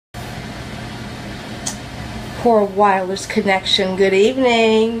Poor wireless connection. Good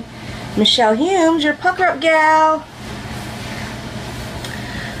evening. Michelle Humes, your pucker up gal.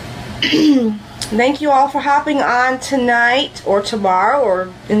 Thank you all for hopping on tonight or tomorrow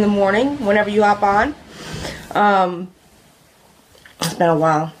or in the morning, whenever you hop on. It's been a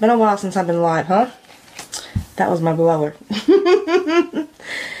while. Been a while since I've been live, huh? That was my blower.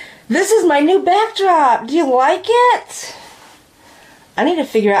 This is my new backdrop. Do you like it? I need to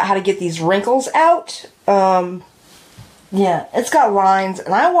figure out how to get these wrinkles out. Yeah, it's got lines,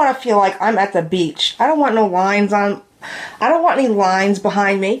 and I want to feel like I'm at the beach. I don't want no lines on. I don't want any lines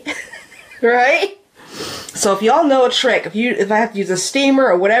behind me. Right? So if y'all know a trick, if I have to use a steamer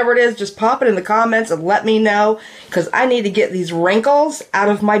or whatever it is, just pop it in the comments and let me know, because I need to get these wrinkles out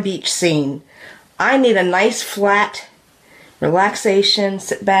of my beach scene. I need a nice flat relaxation,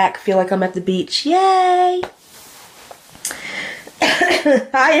 sit back, feel like I'm at the beach. Yay!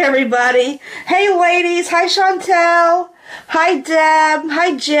 Hi everybody. Hey ladies. Hi Chantel. Hi Deb.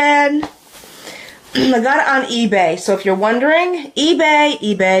 Hi Jen. I got it on eBay, so if you're wondering,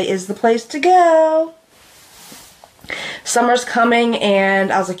 eBay is the place to go. Summer's coming,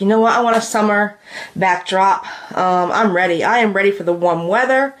 and I was like, you know what? I want a summer backdrop. I'm ready. I am ready for the warm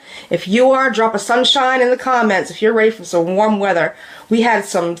weather. If you are, drop a sunshine in the comments if you're ready for some warm weather. We had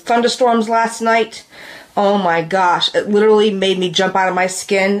some thunderstorms last night. Oh my gosh, it literally made me jump out of my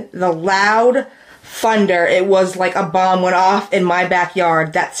skin. The loud thunder, it was like a bomb went off in my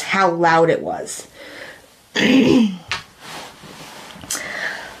backyard. That's how loud it was. Okay,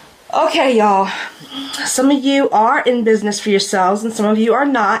 y'all. Some of you are in business for yourselves and some of you are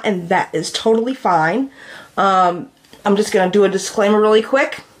not, and that is totally fine. I'm just going to do a disclaimer really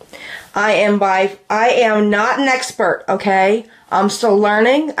quick. I am not an expert, okay? I'm still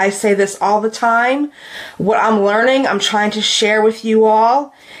learning. I say this all the time. What I'm learning, I'm trying to share with you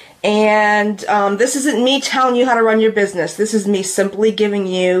all. And this isn't me telling you how to run your business. This is me simply giving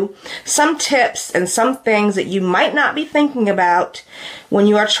you some tips and some things that you might not be thinking about when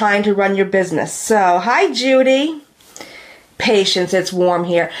you are trying to run your business. So, hi Judy. Patience, it's warm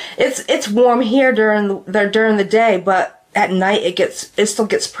here. It's warm here during the day, but at night it still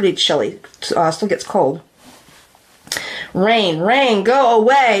gets pretty chilly. Still gets cold. Rain, go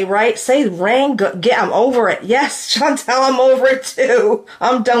away, right? Say rain, I'm over it. Yes, Chantel, I'm over it too.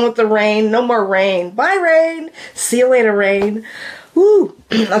 I'm done with the rain. No more rain. Bye, rain. See you later, rain. Woo.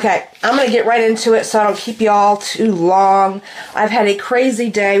 Okay, I'm going to get right into it so I don't keep you all too long. I've had a crazy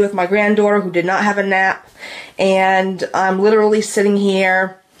day with my granddaughter who did not have a nap, and I'm literally sitting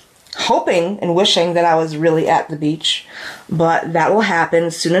here hoping and wishing that I was really at the beach, but that will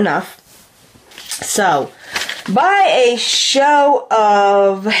happen soon enough. So, by a show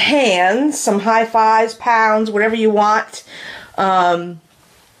of hands, some high fives, pounds, whatever you want, who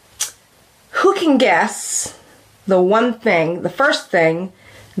can guess the first thing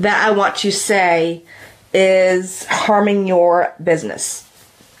that I want to say is harming your business?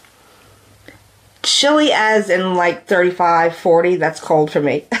 Chilly as in like 35, 40, that's cold for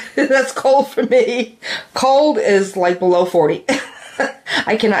me. That's cold for me. Cold is like below 40.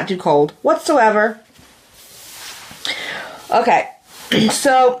 I cannot do cold whatsoever. Okay,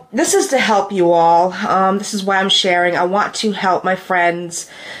 so this is to help you all. This is why I'm sharing. I want to help my friends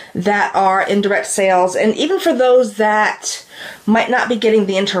that are in direct sales, and even for those that might not be getting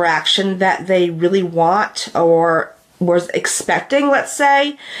the interaction that they really want or was expecting, let's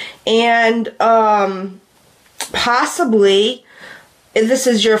say, and possibly this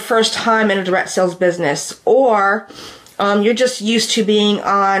is your first time in a direct sales business, or you're just used to being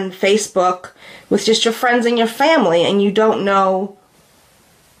on Facebook with just your friends and your family, and you don't know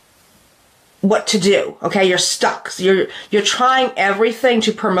what to do. Okay, you're stuck. So you're trying everything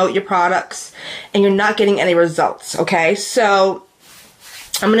to promote your products, and you're not getting any results. Okay, so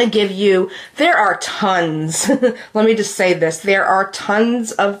I'm going to give you, there are tons, let me just say this, there are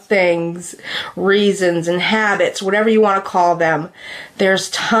tons of things, reasons and habits, whatever you want to call them. There's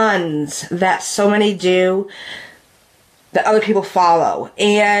tons that so many do that other people follow,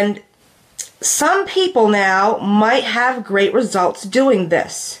 and some people now might have great results doing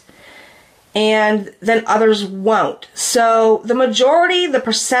this, and then others won't. So the majority, the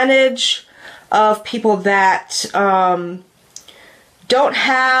percentage of people that don't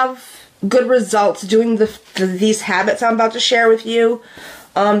have good results doing these habits I'm about to share with you,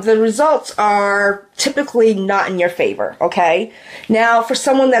 the results are typically not in your favor, okay? Now, for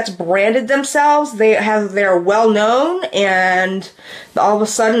someone that's branded themselves, they're well known, and all of a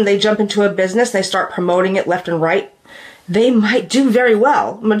sudden they jump into a business, they start promoting it left and right, they might do very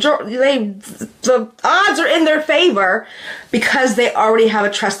well. The odds are in their favor because they already have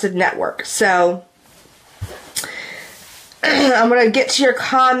a trusted network. So I'm going to get to your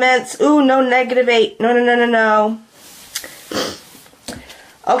comments. Ooh, no, -8. No, no, no, no, no.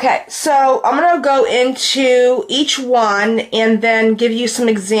 Okay, so I'm going to go into each one and then give you some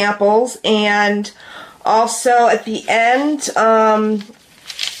examples, and also at the end, and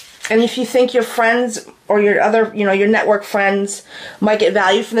if you think your friends or your other, your network friends might get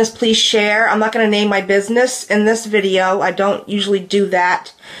value from this, please share. I'm not going to name my business in this video. I don't usually do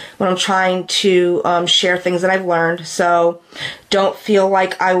that when I'm trying to share things that I've learned, so don't feel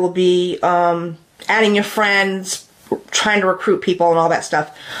like I will be adding your friends, trying to recruit people and all that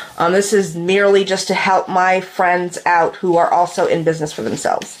stuff. This is merely just to help my friends out who are also in business for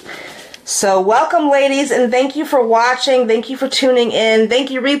themselves. So welcome, ladies, and thank you for watching. Thank you for tuning in. Thank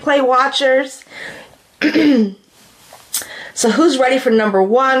you, replay watchers. So who's ready for number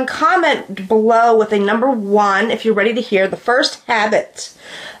 1? Comment below with a number 1 if you're ready to hear the first habit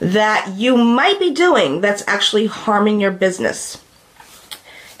that you might be doing that's actually harming your business.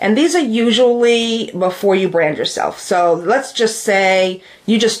 And these are usually before you brand yourself. So let's just say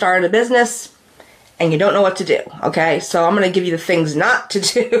you just started a business and you don't know what to do, okay? So I'm going to give you the things not to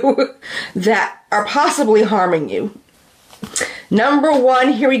do that are possibly harming you. Number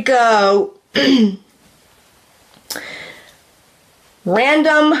 1, here we go.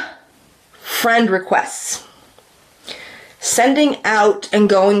 Random friend requests. Sending out and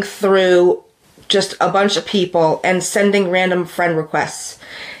going through just a bunch of people and sending random friend requests.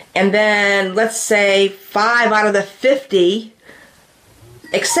 And then, let's say, 5 out of the 50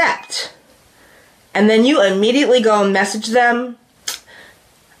 accept. And then you immediately go and message them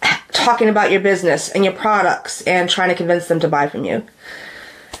talking about your business and your products and trying to convince them to buy from you.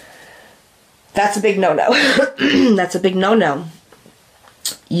 That's a big no-no. That's a big no-no.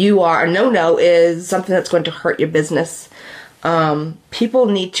 A no-no is something that's going to hurt your business. People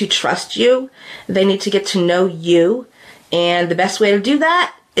need to trust you. They need to get to know you. And the best way to do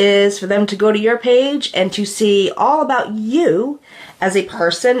that is for them to go to your page and to see all about you as a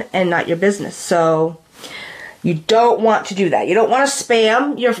person and not your business. So you don't want to do that. You don't want to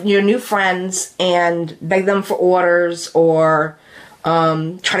spam your new friends and beg them for orders or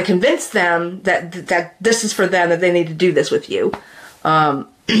try to convince them that this is for them, that they need to do this with you.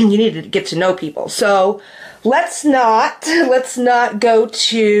 You need to get to know people. So let's not go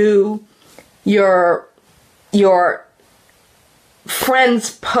to your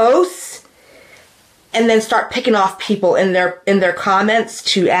friends' posts and then start picking off people in their comments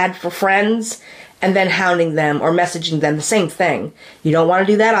to add for friends and then hounding them or messaging them. The same thing. You don't want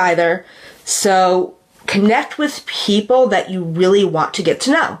to do that either. So connect with people that you really want to get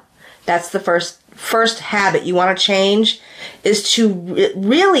to know. That's the first habit you want to change, is to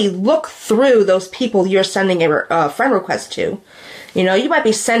really look through those people you're sending a friend request to. You might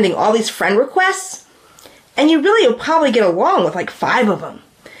be sending all these friend requests, and you really will probably get along with like 5 of them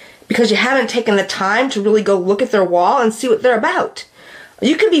because you haven't taken the time to really go look at their wall and see what they're about.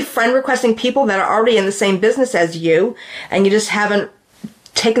 You could be friend requesting people that are already in the same business as you, and you just haven't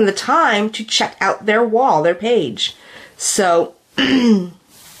taken the time to check out their wall, their page. So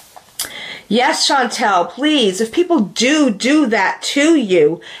yes, Chantel, please, if people do that to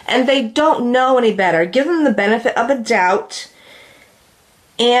you and they don't know any better, give them the benefit of the doubt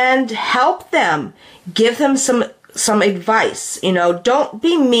and help them. Give them some advice. Don't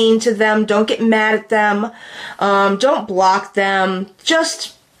be mean to them. Don't get mad at them. Don't block them.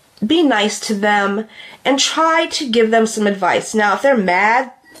 Just be nice to them and try to give them some advice. Now, if they're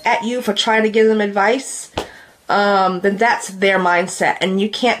mad at you for trying to give them advice, then that's their mindset, and you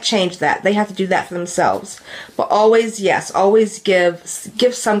can't change that. They have to do that for themselves. But always give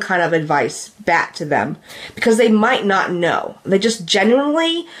some kind of advice back to them, because they might not know. They just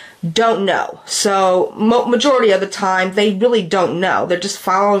genuinely don't know. So majority of the time, they really don't know. They're just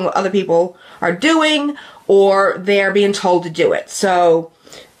following what other people are doing, or they're being told to do it. So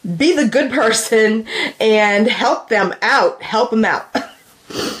be the good person and help them out. Help them out.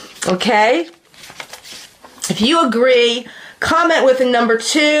 Okay? If you agree, comment with a number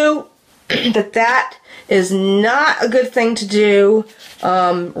 2 that is not a good thing to do.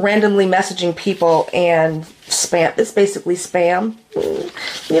 Randomly messaging people and spam. It's basically spam.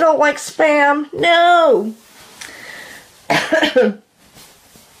 You don't like spam? No.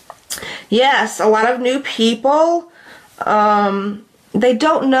 Yes, a lot of new people, they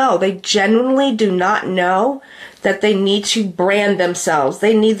don't know. They genuinely do not know that they need to brand themselves.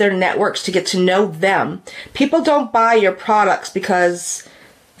 They need their networks to get to know them. People don't buy your products because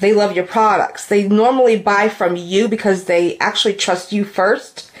they love your products. They normally buy from you because they actually trust you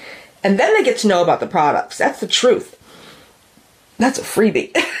first, and then they get to know about the products. That's the truth. That's a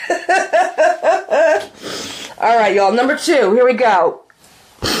freebie. All right, y'all. Number 2. Here we go.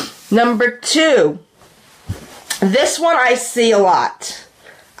 Number 2. This one I see a lot.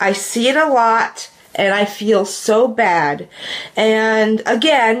 I see it a lot, and I feel so bad. And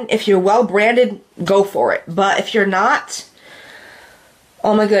again, if you're well branded, go for it. But if you're not,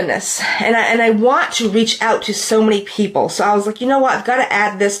 oh my goodness. And I want to reach out to so many people. So I was like, you know what? I've got to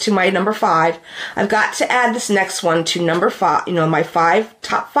add this to my number 5. I've got to add this next one to number 5, my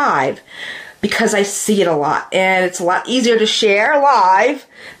top 5, because I see it a lot. And it's a lot easier to share live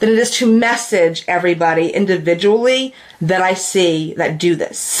than it is to message everybody individually that I see that do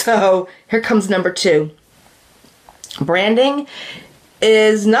this. So here comes number 2. Branding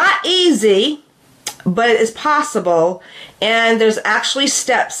is not easy, but it is possible. And there's actually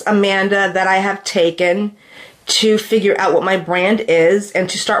steps, Amanda, that I have taken to figure out what my brand is and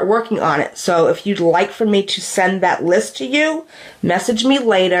to start working on it. So if you'd like for me to send that list to you, message me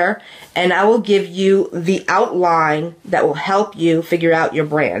later and I will give you the outline that will help you figure out your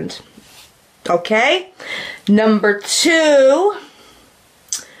brand. Okay? Number 2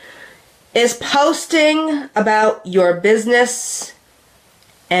 is posting about your business,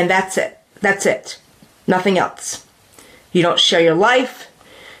 and that's it. That's it. Nothing else. You don't share your life.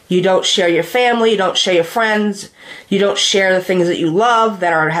 You don't share your family. You don't share your friends. You don't share the things that you love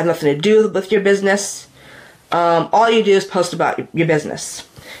that have nothing to do with your business. All you do is post about your business.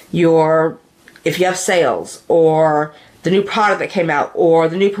 If you have sales, or the new product that came out, or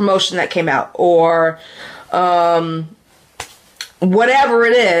the new promotion that came out, or whatever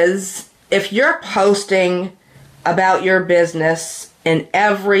it is, if you're posting about your business in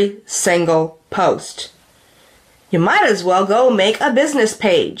every single post, you might as well go make a business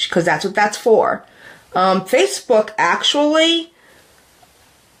page, because that's what that's for. Facebook actually,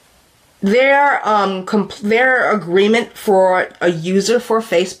 their agreement for a user for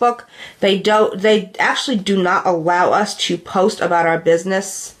Facebook, they actually do not allow us to post about our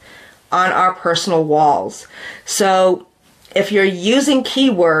business on our personal walls. So if you're using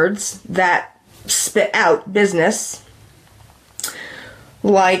keywords that spit out business,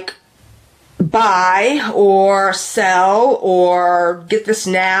 like buy or sell or get this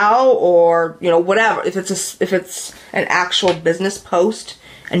now, or whatever, if it's an actual business post,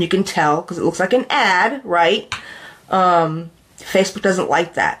 and you can tell because it looks like an ad, right? Facebook doesn't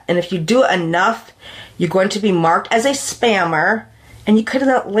like that. And if you do it enough, you're going to be marked as a spammer, and you could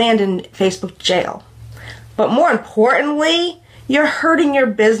land in Facebook jail. But more importantly, you're hurting your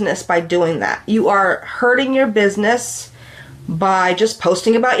business by doing that. You are hurting your business by just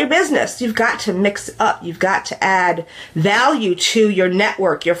posting about your business. You've got to mix it up. You've got to add value to your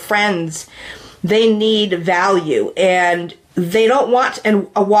network, your friends. They need value, and they don't want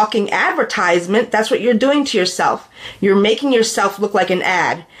a walking advertisement. That's what you're doing to yourself. You're making yourself look like an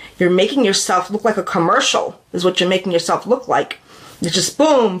ad. You're making yourself look like a commercial, is what you're making yourself look like. It's just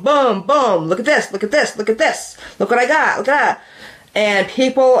boom, boom, boom. Look at this, look at this, look at this. Look what I got, look at that. And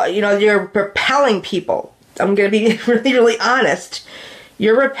people, you're repelling people. I'm going to be really, really honest.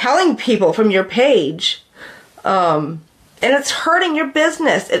 You're repelling people from your page. And it's hurting your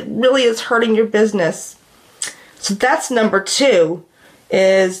business. It really is hurting your business. So that's number 2,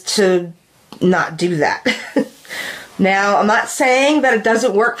 is to not do that. Now, I'm not saying that it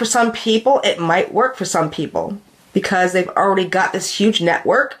doesn't work for some people. It might work for some people because they've already got this huge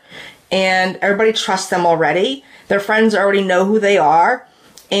network and everybody trusts them already. Their friends already know who they are.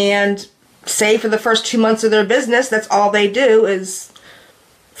 And say for the first 2 months of their business, that's all they do is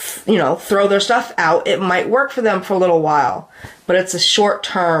throw their stuff out. It might work for them for a little while, but it's a short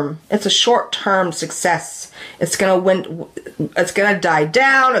term success. It's gonna die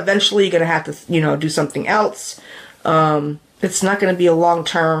down. Eventually you're gonna have to, do something else. It's not gonna be a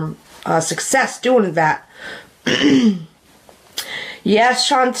long-term success doing that. Yes,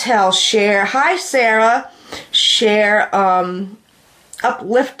 Chantel, share. Hi, Sarah. Share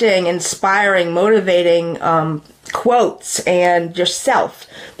uplifting, inspiring, motivating quotes and yourself,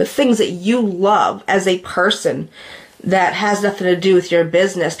 the things that you love as a person that has nothing to do with your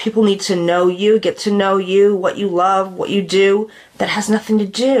business. People need to know you, get to know you, what you love, what you do, that has nothing to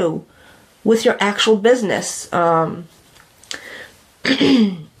do with your actual business.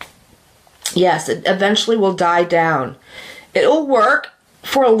 Yes, it eventually will die down. It'll work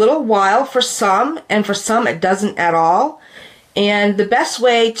for a little while for some, and for some it doesn't at all. And the best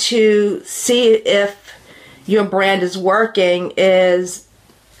way to see if your brand is working is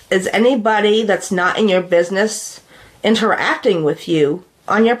anybody that's not in your business interacting with you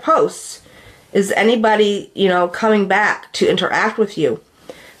on your posts. Is anybody, coming back to interact with you?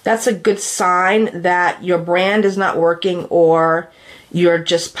 That's a good sign that your brand is not working, or you're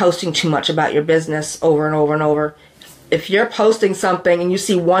just posting too much about your business over and over and over. If you're posting something and you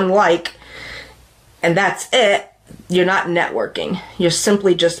see one like and that's it, you're not networking. You're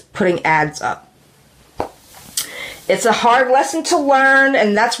simply just putting ads up. It's a hard lesson to learn,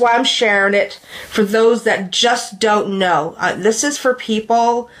 and that's why I'm sharing it for those that just don't know. This is for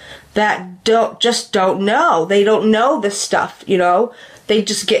people that just don't know. They don't know this stuff, you know. They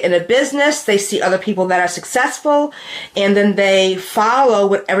just get in a business, they see other people that are successful, and then they follow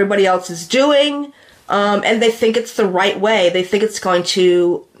what everybody else is doing, and they think it's the right way. They think it's going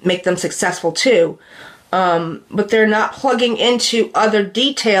to make them successful too. But they're not plugging into other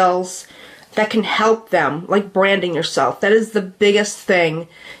details that can help them, like branding yourself. That is the biggest thing,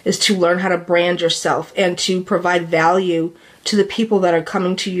 is to learn how to brand yourself and to provide value to the people that are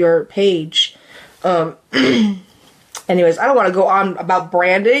coming to your page. Anyways, I don't want to go on about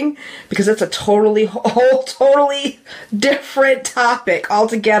branding because it's a totally different topic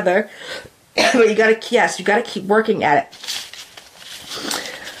altogether. But you gotta keep working at it.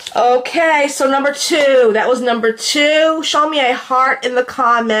 Okay, so number 2. That was number 2. Show me a heart in the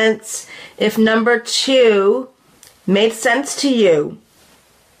comments if number 2 made sense to you.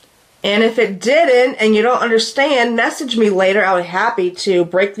 And if it didn't and you don't understand, message me later. I'll be happy to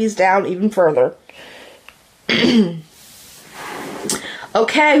break these down even further.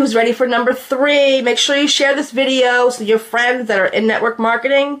 Okay, who's ready for number 3? Make sure you share this video so your friends that are in network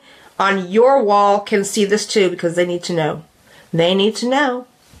marketing on your wall can see this too, because they need to know. They need to know.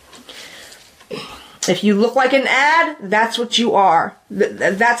 If you look like an ad, that's what you are.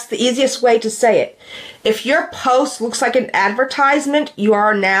 That's the easiest way to say it. If your post looks like an advertisement, you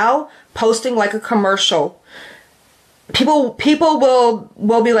are now posting like a commercial. People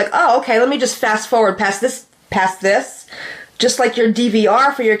will be like, oh, okay, let me just fast forward past this. Just like your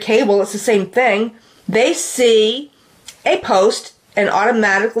DVR for your cable, it's the same thing. They see a post and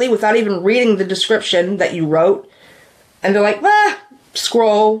automatically, without even reading the description that you wrote, and they're like,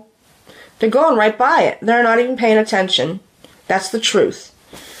 scroll. They're going right by it. They're not even paying attention. That's the truth.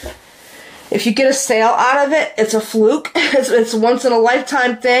 If you get a sale out of it, it's a fluke. It's a once in a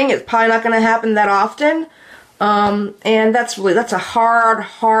lifetime thing. It's probably not going to happen that often. And that's a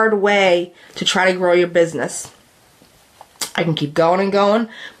hard way to try to grow your business. I can keep going and going,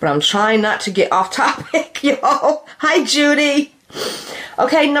 but I'm trying not to get off topic, y'all. Hi, Judy.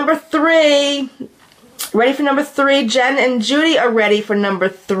 Okay, number 3. Ready for number 3? Jen and Judy are ready for number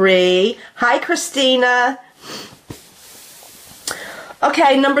 3. Hi, Christina.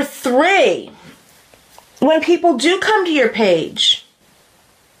 Okay, number 3. When people do come to your page,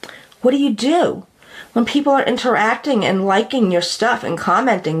 what do you do? When people are interacting and liking your stuff and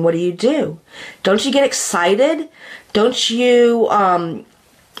commenting, what do? Don't you get excited? Don't you,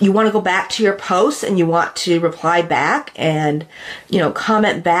 you want to go back to your posts and you want to reply back and, you know,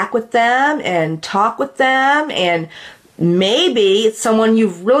 comment back with them and talk with them, and maybe it's someone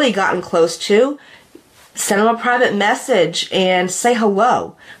you've really gotten close to. Send them a private message and say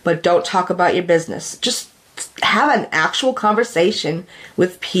hello, but don't talk about your business. Just have an actual conversation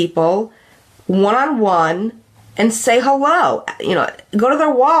with people one-on-one and say hello. You know, go to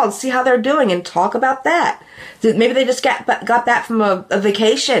their wall and see how they're doing and talk about that. Maybe they just got back from a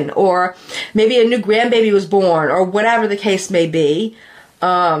vacation, or maybe a new grandbaby was born, or whatever the case may be.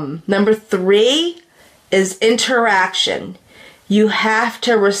 Number 3 is interaction. You have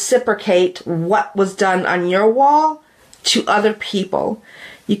to reciprocate what was done on your wall to other people.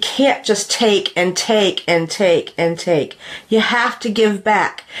 You can't just take and take and take and take. You have to give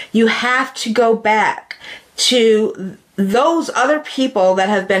back. You have to go back to those other people that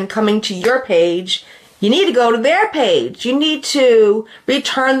have been coming to your page. You need to go to their page. You need to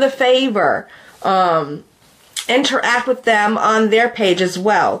return the favor. Interact with them on their page as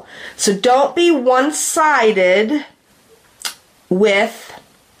well. So don't be one-sided with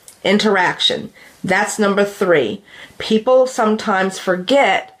interaction. That's number 3. People sometimes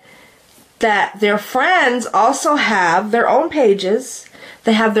forget that their friends also have their own pages.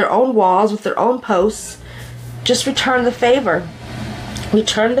 They have their own walls with their own posts. Just return the favor.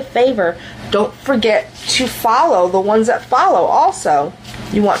 Return the favor. Don't forget to follow the ones that follow also.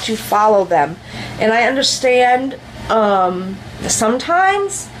 You want to follow them. And I understand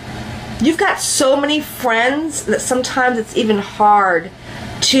sometimes you've got so many friends that sometimes it's even hard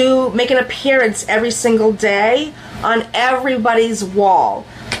to make an appearance every single day on everybody's wall.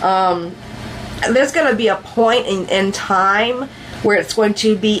 There's going to be a point in time where it's going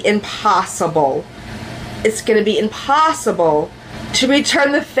to be impossible. It's going to be impossible to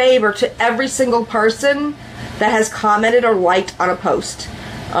return the favor to every single person that has commented or liked on a post.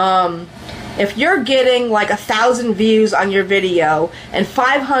 If you're getting like 1,000 views on your video and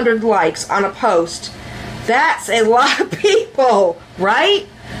 500 likes on a post, that's a lot of people, right?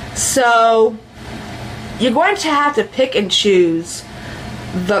 So you're going to have to pick and choose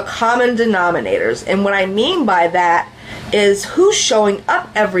the common denominators. And what I mean by that is who's showing up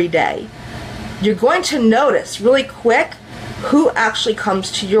every day. You're going to notice really quick who actually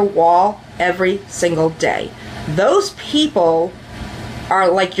comes to your wall every single day. Those people are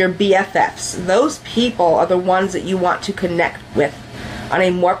like your BFFs. Those people are the ones that you want to connect with on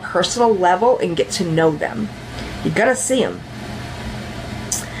a more personal level and get to know them. You're gonna see them.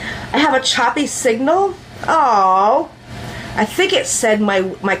 I have a choppy signal. Oh, I think it said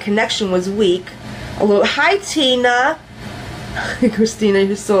my connection was weak. A little, hi Tina. Christina,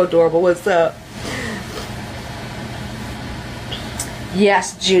 you're so adorable. What's up?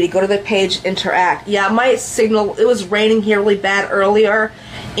 Yes, Judy, go to the page, interact. Yeah, my signal, it was raining here really bad earlier,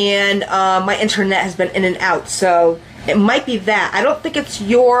 and my internet has been in and out, so it might be that. I don't think it's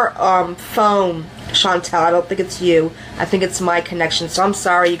your phone, Chantel. I don't think it's you. I think it's my connection, so I'm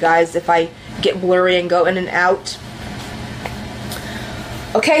sorry, you guys, if I get blurry and go in and out.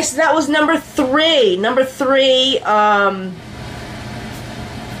 Okay, so that was number 3. Number 3,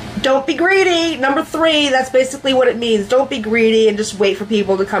 don't be greedy. Number 3, that's basically what it means. Don't be greedy and just wait for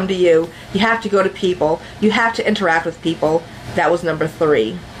people to come to you. You have to go to people. You have to interact with people. That was number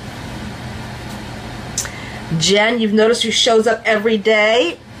 3. Jen, you've noticed who shows up every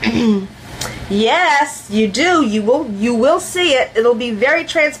day? Yes, you do. You will see it. It'll be very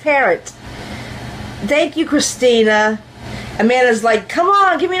transparent. Thank you, Christina. Amanda's like, come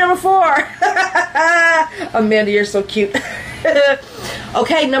on, give me number 4. Amanda, you're so cute.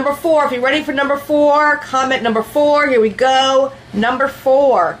 Okay, number 4. If you're ready for number 4, comment number 4. Here we go. Number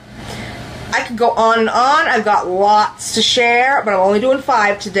 4. I could go on and on. I've got lots to share, but I'm only doing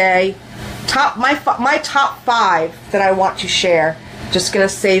 5 today. My top 5 that I want to share. Just gonna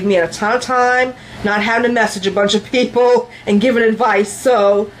save me a ton of time, not having to message a bunch of people and giving advice.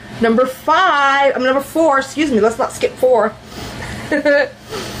 So number 4. Excuse me. Let's not skip 4.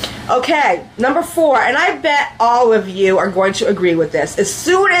 Okay, number 4, and I bet all of you are going to agree with this. As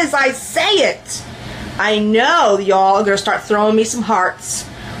soon as I say it, I know y'all are going to start throwing me some hearts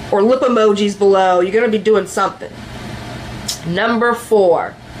or lip emojis below. You're going to be doing something. Number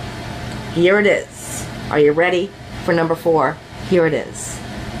 4. Here it is. Are you ready for number 4? Here it is.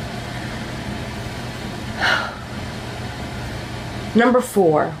 Number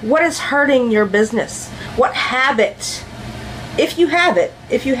 4. What is hurting your business? What habit? If you have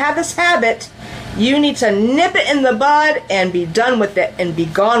this habit, you need to nip it in the bud and be done with it and be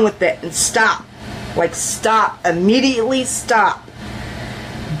gone with it and stop. Like stop. Immediately stop.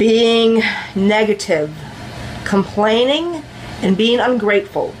 Being negative, complaining, and being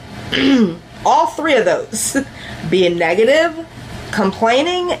ungrateful. All 3 of those. Being negative,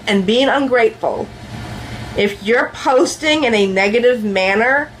 complaining, and being ungrateful. If you're posting in a negative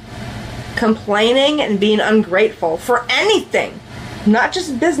manner, complaining and being ungrateful for anything, not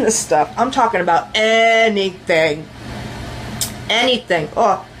just business stuff, I'm talking about anything. Anything.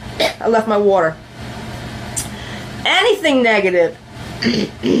 Oh, I left my water. Anything negative.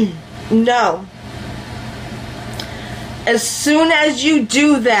 No. As soon as you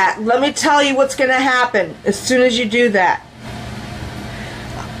do that, let me tell you what's going to happen. As soon as you do that,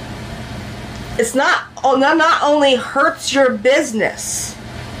 it's not only hurts your business,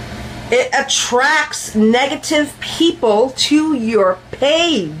 it attracts negative people to your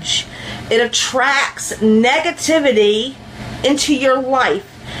page. It attracts negativity into your life.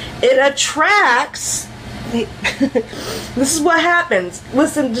 It attracts... This is what happens.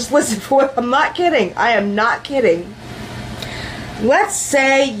 Listen, just listen for it. I'm not kidding. I am not kidding. Let's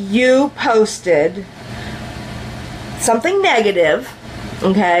say you posted something negative,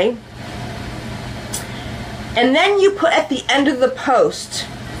 okay? And then you put at the end of the post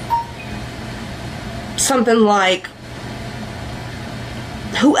something like,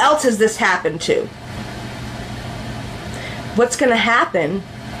 who else has this happened to? What's going to happen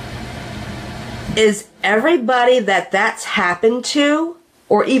is everybody that's happened to,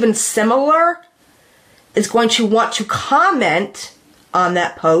 or even similar, is going to want to comment on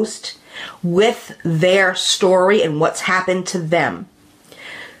that post with their story and what's happened to them.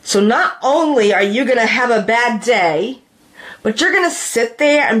 So not only are you going to have a bad day, but you're going to sit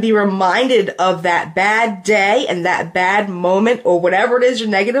there and be reminded of that bad day and that bad moment or whatever it is you're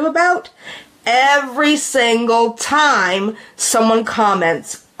negative about every single time someone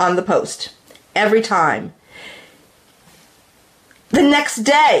comments on the post. Every time. The next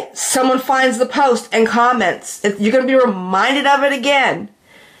day, someone finds the post and comments. You're going to be reminded of it again.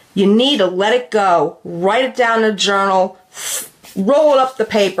 You need to let it go. Write it down in a journal. Roll it up the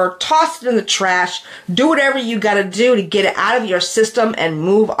paper. Toss it in the trash. Do whatever you got to do to get it out of your system and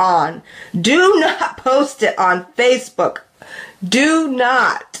move on. Do not post it on Facebook. Do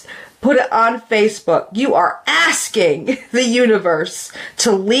not put it on Facebook. You are asking the universe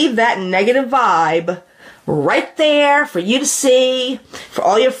to leave that negative vibe right there for you to see, for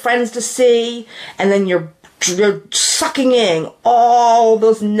all your friends to see, and then you're sucking in all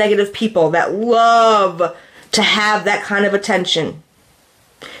those negative people that love to have that kind of attention.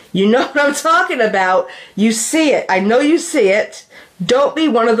 You know what I'm talking about. You see it. I know you see it. Don't be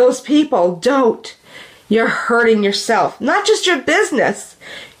one of those people. Don't. You're hurting yourself. Not just your business.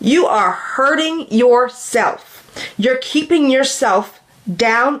 You are hurting yourself. You're keeping yourself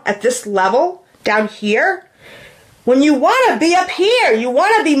down at this level, down here, when you want to be up here. You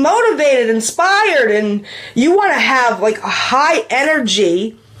want to be motivated, inspired, and you want to have like a high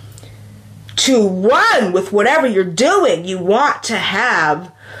energy to run with whatever you're doing. You want to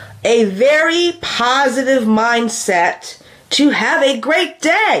have a very positive mindset to have a great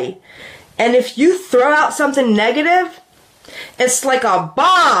day. And if you throw out something negative, it's like a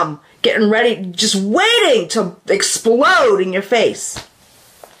bomb getting ready, just waiting to explode in your face.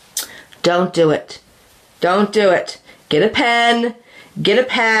 Don't do it. Don't do it. Get a pen, get a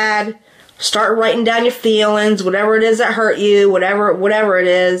pad, start writing down your feelings, whatever it is that hurt you, whatever it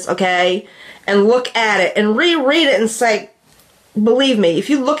is, okay? And look at it and reread it and say, believe me, if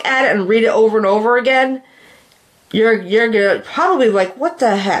you look at it and read it over and over again, you're gonna probably like, what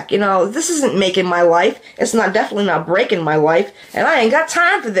the heck? You know, this isn't making my life. It's definitely not breaking my life, and I ain't got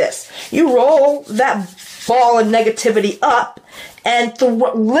time for this. You roll that ball of negativity up and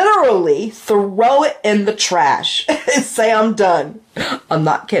literally throw it in the trash and say, I'm done. I'm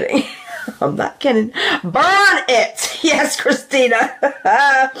not kidding. I'm not kidding. Burn it. Yes, Christina.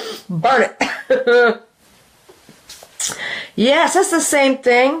 Burn it. Yes, that's the same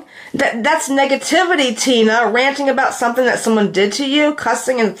thing. That's negativity, Tina. Ranting about something that someone did to you,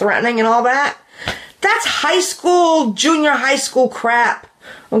 cussing and threatening and all that. That's high school, junior high school crap.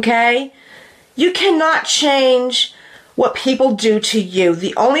 Okay? You cannot change what people do to you.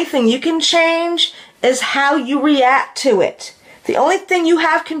 The only thing you can change is how you react to it. The only thing you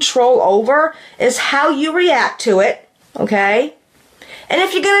have control over is how you react to it. Okay? And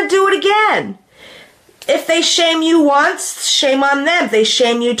if you're going to do it again. If they shame you once, shame on them. If they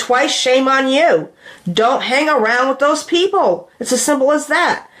shame you twice, shame on you. Don't hang around with those people. It's as simple as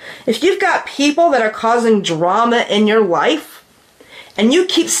that. If you've got people that are causing drama in your life, and you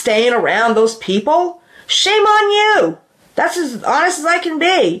keep staying around those people, shame on you. That's as honest as I can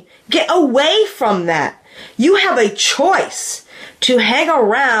be. Get away from that. You have a choice to hang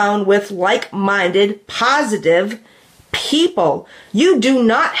around with like-minded, positive people. You do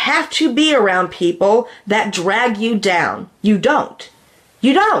not have to be around people that drag you down. You don't.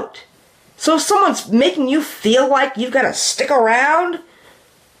 You don't. So if someone's making you feel like you've got to stick around,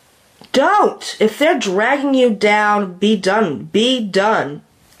 don't. If they're dragging you down, be done. Be done.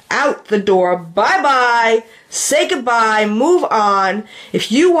 Out the door. Bye-bye. Say goodbye. Move on.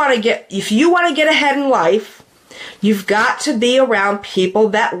 If you want to get ahead in life, you've got to be around people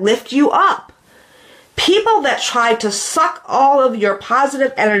that lift you up. People that try to suck all of your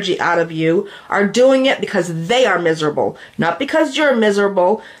positive energy out of you are doing it because they are miserable. Not because you're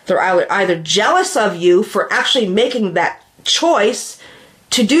miserable. They're either jealous of you for actually making that choice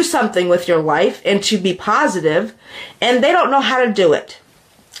to do something with your life and to be positive, and they don't know how to do it.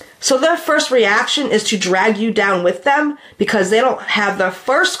 So their first reaction is to drag you down with them because they don't have the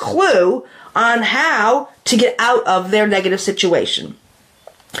first clue on how to get out of their negative situation.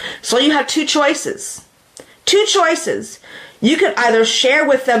 So you have two choices. Two choices. You can either share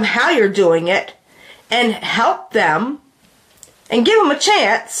with them how you're doing it and help them and give them a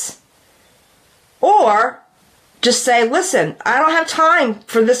chance, or just say, listen, I don't have time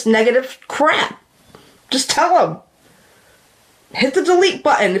for this negative crap. Just tell them. Hit the delete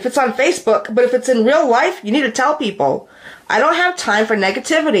button if it's on Facebook, but if it's in real life, you need to tell people. I don't have time for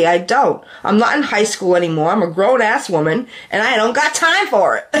negativity. I don't. I'm not in high school anymore. I'm a grown-ass woman, and I don't got time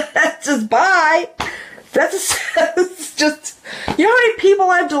for it. Just bye. That's just, you know how many people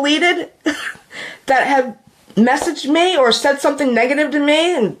I've deleted that have messaged me or said something negative to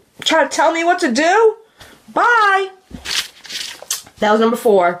me and try to tell me what to do? Bye. That was number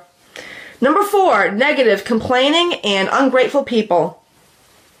 4. Number 4, negative, complaining, and ungrateful people.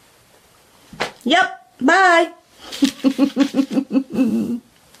 Yep, bye.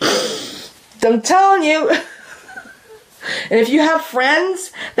 I'm telling you, And if you have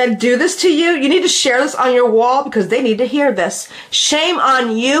friends that do this to you, you need to share this on your wall because they need to hear this. Shame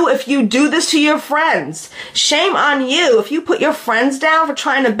on you if you do this to your friends. Shame on you if you put your friends down for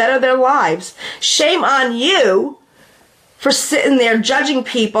trying to better their lives. Shame on you for sitting there judging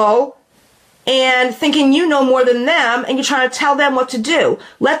people and thinking you know more than them, and you're trying to tell them what to do.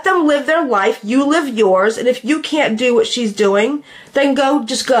 Let them live their life. You live yours. And if you can't do what she's doing, then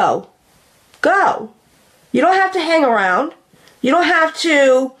just go. Go. You don't have to hang around. You don't have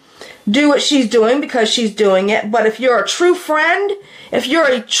to do what she's doing because she's doing it. But if you're a true friend, if you're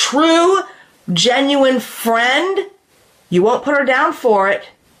a true, genuine friend, you won't put her down for it.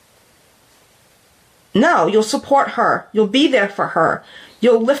 No, you'll support her. You'll be there for her.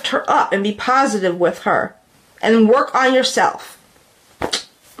 You'll lift her up and be positive with her. And work on yourself.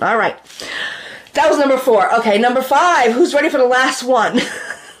 All right. That was number 4. Okay, number 5. Who's ready for the last one?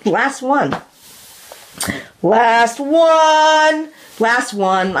 Last one. Last one. Last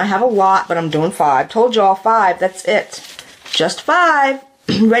one. I have a lot, but I'm doing 5. Told y'all 5. That's it. Just 5.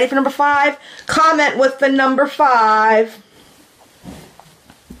 Ready for number 5? Comment with the number 5.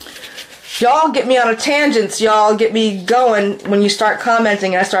 Y'all get me on a tangent. Y'all get me going when you start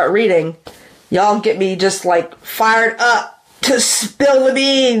commenting and I start reading. Y'all get me just like fired up to spill the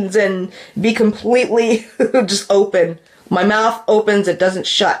beans and be completely just open. My mouth opens, it doesn't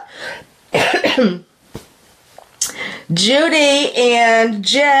shut. Judy and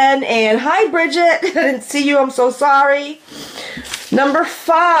Jen and hi Bridget. I didn't see you, I'm so sorry. Number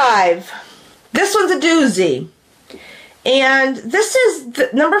 5. This one's a doozy. And this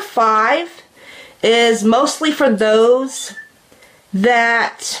is, number 5 is mostly for those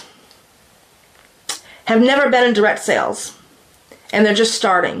that have never been in direct sales. And they're just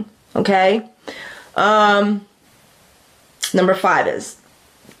starting, okay? Number 5 is,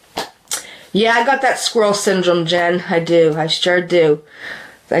 yeah, I got that squirrel syndrome, Jen. I do. I sure do.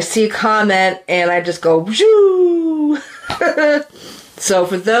 I see a comment and I just go, whoo! So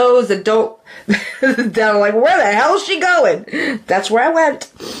for those that don't, that are like, where the hell is she going? That's where I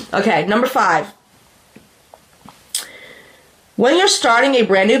went. Okay, number 5. When you're starting a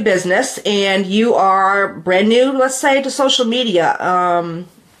brand new business and you are brand new, let's say, to social media,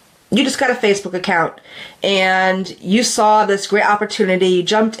 you just got a Facebook account and you saw this great opportunity, you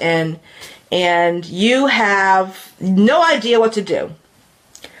jumped in, and you have no idea what to do.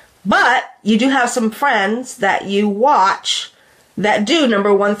 But you do have some friends that you watch that do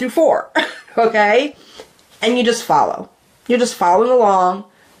number 1 through 4, okay? And you just follow. You're just following along,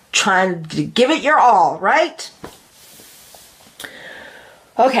 trying to give it your all, right?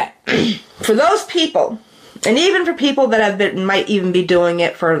 Okay, for those people, and even for people that have been, might even be doing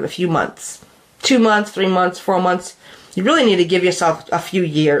it for a few months, 2 months, 3 months, 4 months, you really need to give yourself a few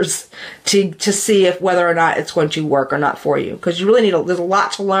years to see if whether or not it's going to work or not for you. Because you really need there's a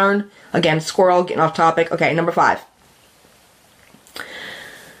lot to learn. Again, squirrel, getting off topic. Okay, number 5.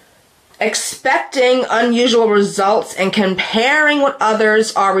 Expecting unusual results and comparing what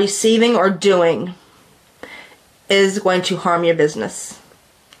others are receiving or doing is going to harm your business.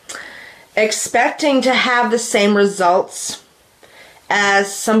 Expecting to have the same results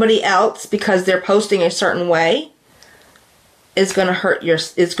as somebody else because they're posting a certain way is going to hurt you.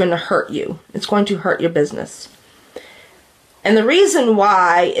 It's going to hurt your business. And the reason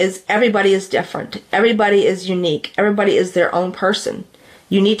why is everybody is different. Everybody is unique. Everybody is their own person.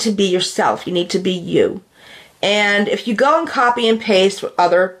 You need to be yourself. You need to be you. And if you go and copy and paste what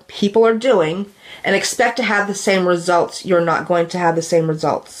other people are doing and expect to have the same results, you're not going to have the same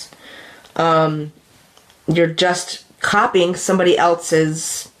results. You're just copying somebody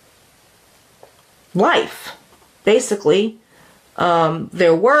else's life, basically.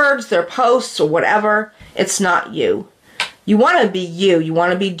 Their words, their posts, or whatever. It's not you. You want to be you. You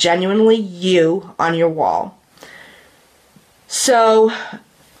want to be genuinely you on your wall. So,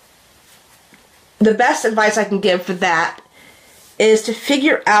 the best advice I can give for that is to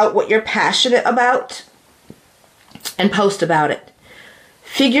figure out what you're passionate about and post about it.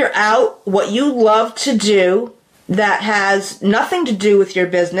 Figure out what you love to do that has nothing to do with your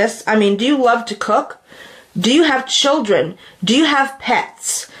business. I mean, do you love to cook? Do you have children? Do you have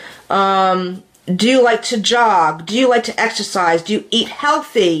pets? Do you like to jog? Do you like to exercise? Do you eat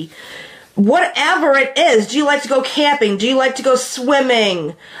healthy? Whatever it is. Do you like to go camping? Do you like to go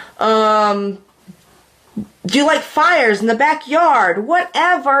swimming? Do you like fires in the backyard?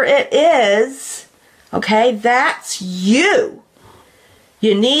 Whatever it is, okay, that's you.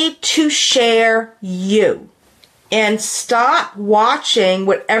 You need to share you. And stop watching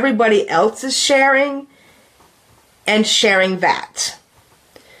what everybody else is sharing and sharing that.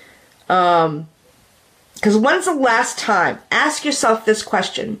 Because when's the last time? Ask yourself this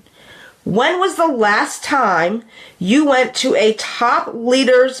question. When was the last time you went to a top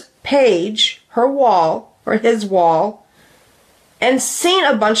leader's page, her wall, or his wall, and seen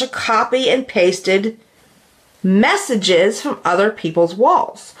a bunch of copy and pasted messages from other people's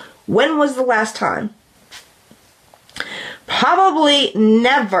walls? When was the last time? Probably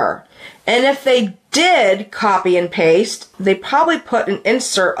never. And if they did copy and paste, they probably put an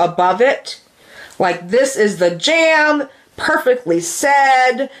insert above it, like this is the jam, perfectly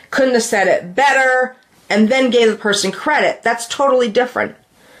said, couldn't have said it better, and then gave the person credit. That's totally different.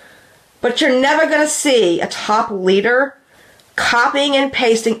 But you're never going to see a top leader copying and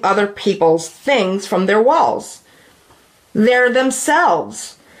pasting other people's things from their walls. They're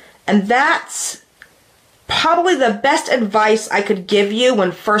themselves. And that's probably the best advice I could give you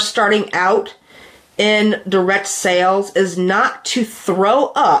when first starting out in direct sales, is not to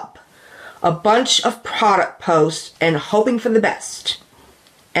throw up a bunch of product posts and hoping for the best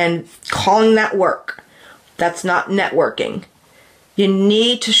and calling that work. That's not networking. You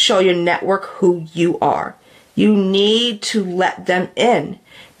need to show your network who you are. You need to let them in.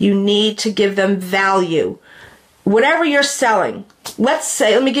 You need to give them value. Whatever you're selling, let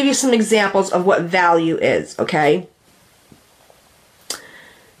me give you some examples of what value is, okay?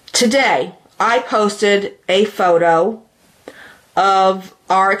 Today, I posted a photo of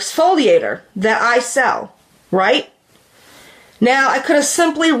our exfoliator that I sell, right? Now, I could have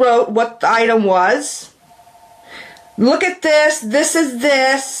simply wrote what the item was. Look at this. This is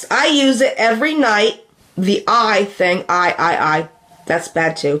this. I use it every night. The I thing, I. That's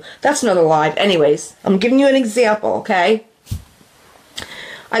bad too. That's another live. Anyways, I'm giving you an example, okay?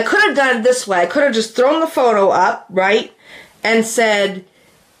 I could have done it this way. I could have just thrown the photo up, right? And said,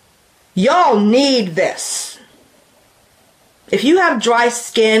 y'all need this. If you have dry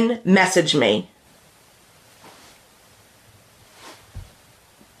skin, message me.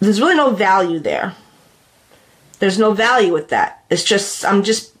 There's really no value there. There's no value with that. It's just, I'm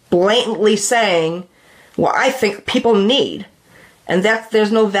just blatantly saying what I think people need. And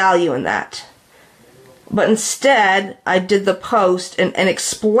there's no value in that. But instead, I did the post and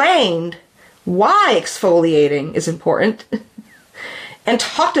explained why exfoliating is important and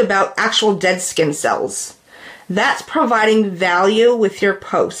talked about actual dead skin cells. That's providing value with your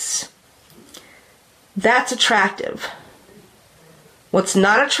posts. That's attractive. What's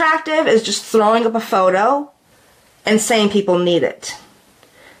not attractive is just throwing up a photo and saying people need it.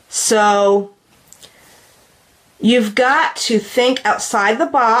 So you've got to think outside the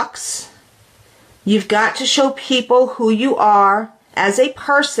box. You've got to show people who you are as a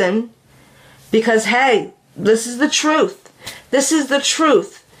person, because, hey, this is the truth. This is the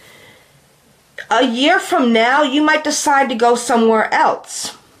truth. A year from now, you might decide to go somewhere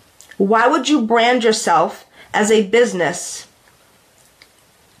else. Why would you brand yourself as a business?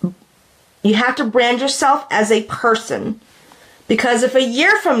 You have to brand yourself as a person. Because if a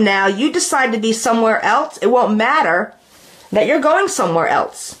year from now you decide to be somewhere else, it won't matter that you're going somewhere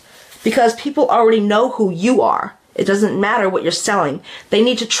else. Because people already know who you are. It doesn't matter what you're selling. They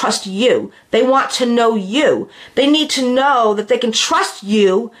need to trust you. They want to know you. They need to know that they can trust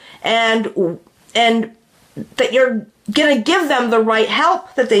you and that you're going to give them the right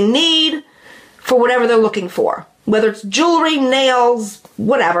help that they need for whatever they're looking for. Whether it's jewelry, nails,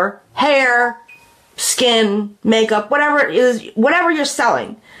 whatever, hair, skin, makeup, whatever it is, whatever you're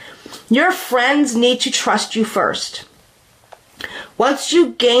selling. Your friends need to trust you first. Once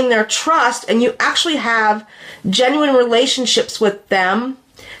you gain their trust and you actually have genuine relationships with them,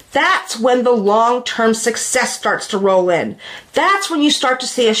 that's when the long-term success starts to roll in. That's when you start to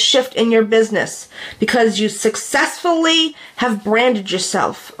see a shift in your business, because you successfully have branded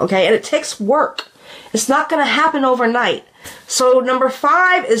yourself, okay? And it takes work. It's not going to happen overnight. So number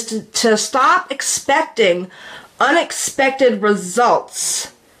 5 is to stop expecting unexpected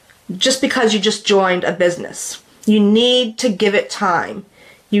results just because you just joined a business. You need to give it time.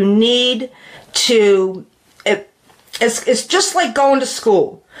 You need to, it's just like going to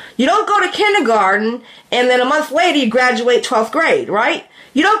school. You don't go to kindergarten and then a month later you graduate 12th grade, right?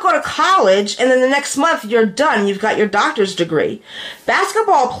 You don't go to college and then the next month you're done. You've got your doctor's degree.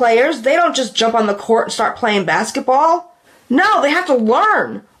 Basketball players, they don't just jump on the court and start playing basketball. No, they have to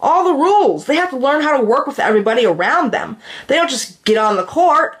learn all the rules. They have to learn how to work with everybody around them. They don't just get on the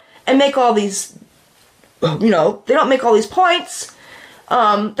court and make all these, they don't make all these points.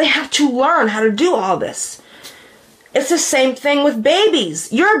 They have to learn how to do all this. It's the same thing with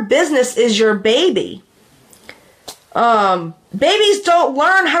babies. Your business is your baby. Babies don't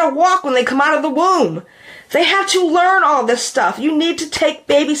learn how to walk when they come out of the womb. They have to learn all this stuff. You need to take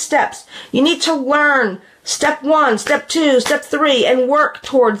baby steps. You need to learn Step 1, step 2, step 3, and work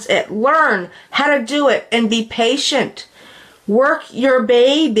towards it. Learn how to do it and be patient. Work your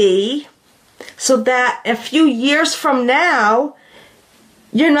baby so that a few years from now,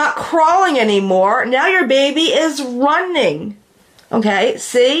 you're not crawling anymore. Now your baby is running. Okay,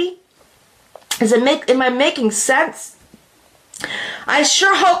 see? Am I making sense? I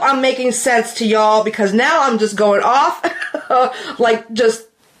sure hope I'm making sense to y'all, because now I'm just going off. Like, just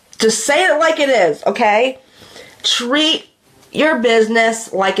say it like it is, okay? Treat your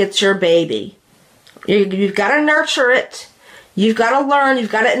business like it's your baby. You've got to nurture it. You've got to learn.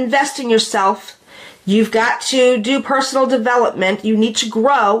 You've got to invest in yourself. You've got to do personal development. You need to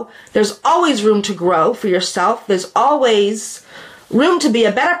grow. There's always room to grow for yourself. There's always room to be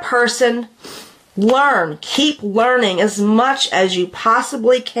a better person. Learn. Keep learning as much as you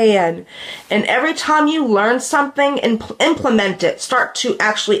possibly can. And every time you learn something, implement it. Start to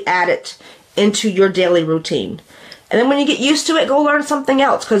actually add it into your daily routine. And then when you get used to it, go learn something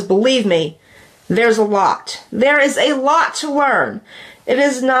else. Because believe me, there's a lot. There is a lot to learn. It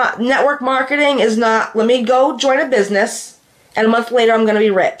is not, network marketing is not, let me go join a business and a month later I'm going to be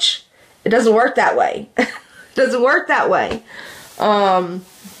rich. It doesn't work that way. It doesn't work that way.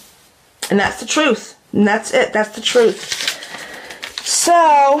 And that's the truth. And that's it. That's the truth.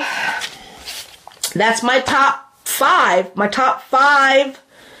 So, that's my top 5. My top 5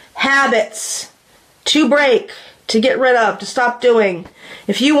 habits to break, to get rid of, to stop doing.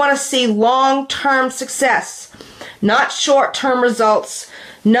 If you want to see long-term success, not short-term results,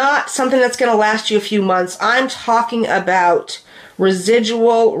 not something that's going to last you a few months, I'm talking about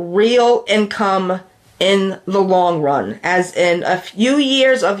residual, real income in the long run, as in a few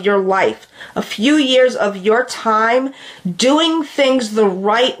years of your life, a few years of your time doing things the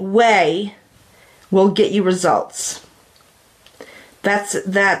right way will get you results.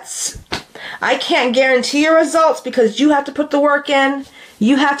 I can't guarantee your results because you have to put the work in,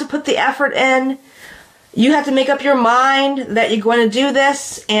 you have to put the effort in, you have to make up your mind that you're going to do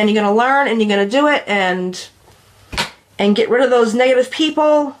this, and you're going to learn, and you're going to do it, and get rid of those negative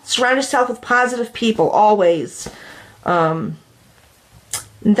people. Surround yourself with positive people, always. That's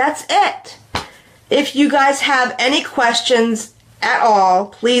it. If you guys have any questions at all,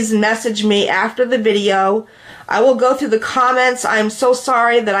 please message me after the video. I will go through the comments. I'm so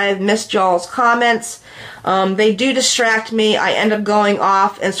sorry that I have missed y'all's comments. They do distract me. I end up going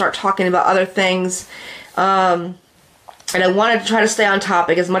off and start talking about other things. And I wanted to try to stay on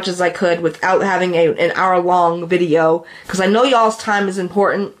topic as much as I could without having an hour-long video, because I know y'all's time is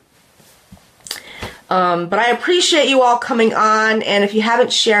important. But I appreciate you all coming on, and if you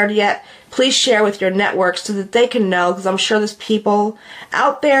haven't shared yet, please share with your networks so that they can know, because I'm sure there's people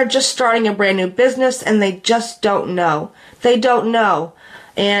out there just starting a brand new business and they just don't know. They don't know.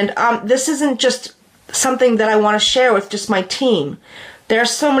 And this isn't just something that I want to share with just my team. There are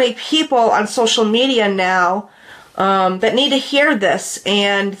so many people on social media now that need to hear this,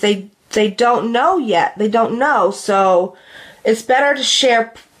 and they don't know yet. They don't know. So it's better to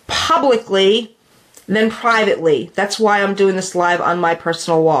share publicly than privately. That's why I'm doing this live on my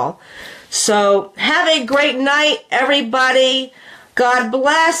personal wall. So have a great night, everybody. God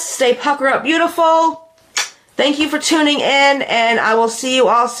bless. Stay pucker up beautiful. Thank you for tuning in, and I will see you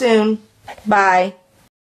all soon. Bye.